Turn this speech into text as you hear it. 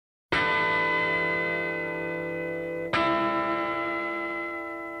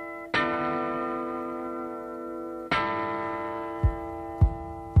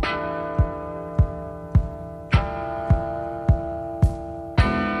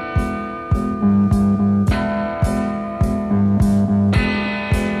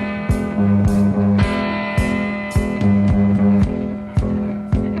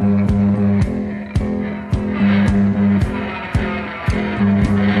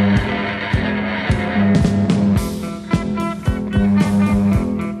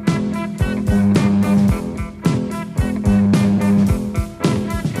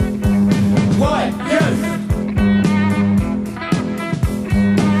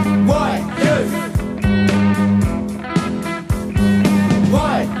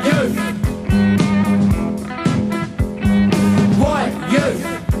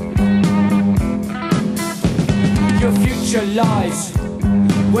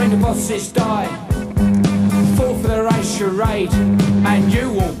when the bosses die, fall for the race charade, and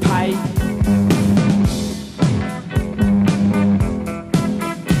you will pay.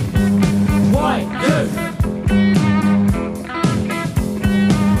 White youth,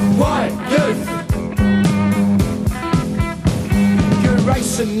 white youth, your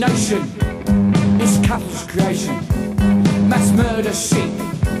race and nation is capitalist creation. Mass murder sheep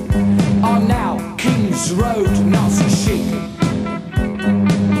are now King's Road Nazi sheep.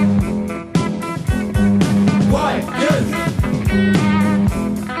 White youth,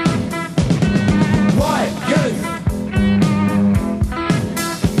 white youth,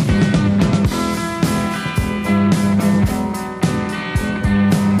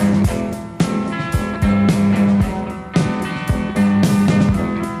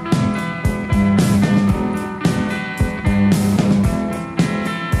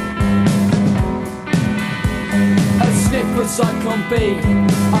 Cyclone B,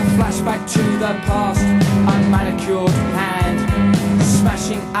 I flash back to the past, unmanicured hand,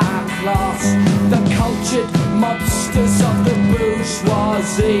 smashing our class, the cultured mobsters of the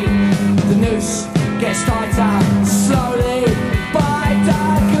bourgeoisie. The noose gets tighter, slow